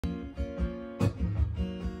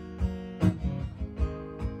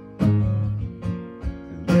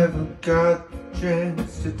got the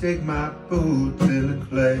chance to take my boots in the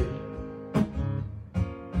clay.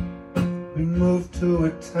 We moved to a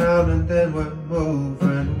town and then we're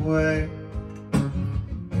moving away.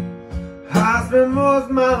 I spent most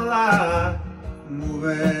of my life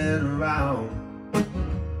moving around.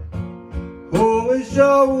 Oh, it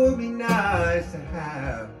sure would be nice to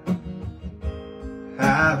have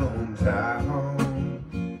a hometown.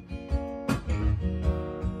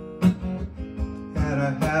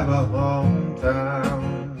 Gotta have a hometown.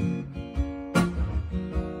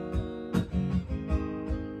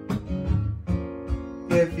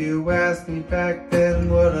 If you asked me back then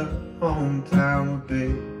what a hometown would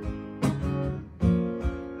be,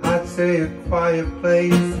 I'd say a quiet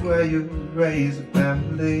place where you raise a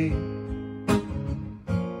family.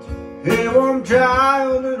 A warm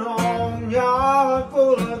child and home yard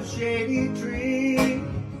full of shady trees.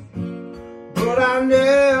 But I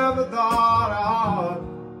never thought art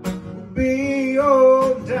would be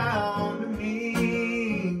hometown to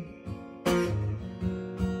me.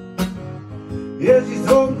 Yeah, she's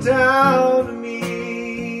hometown to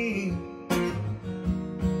me.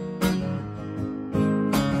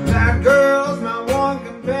 That girl's my one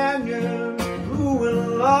companion who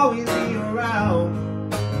will always be around.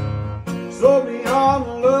 Sold me on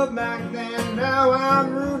the love back then, now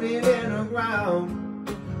I'm rooted in the ground.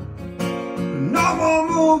 No more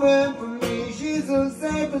moving for me, she's the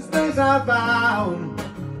safest place I found.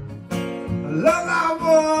 I love that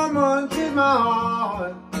woman, she's my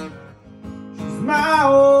heart. She's my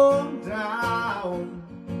hometown.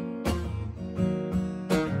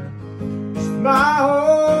 She's my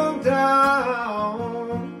hometown.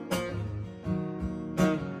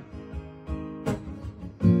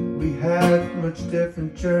 We had much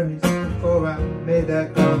different journeys before I made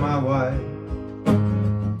that girl my wife.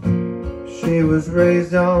 She was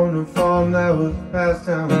raised on a farm that was passed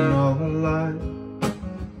down all her life.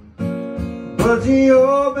 But she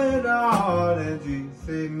opened her heart and she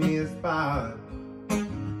saved me a spot. I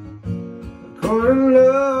couldn't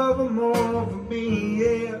love her more for me,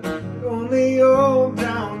 yeah. The only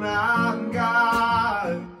hometown I've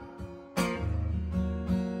got.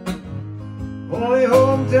 Only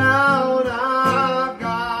hometown I've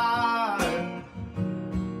got.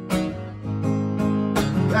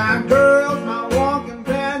 That girl's my one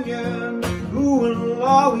companion who will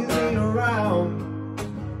always be around.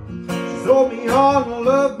 She sold me on the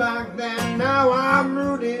love back then, now I'm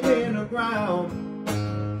rooted in the ground.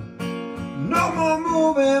 No more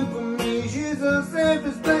moving for me, she's the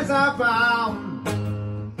safest place I found.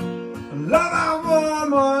 I love that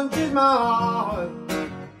woman, she's my heart.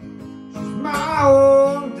 She's my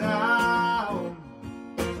hometown.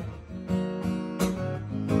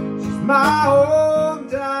 She's my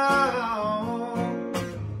hometown.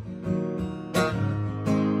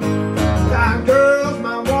 That girl's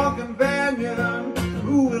my one companion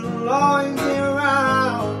who will always be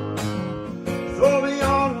around. Sold me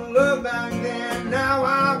on the love back then, now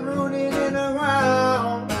I'm rooted in the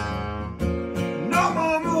ground. No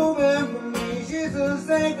more moving for me, she's the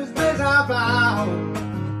safest place I found.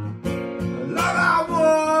 Love that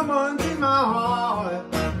woman, she's my heart.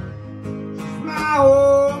 She's my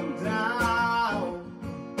hometown.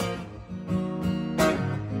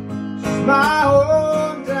 She's my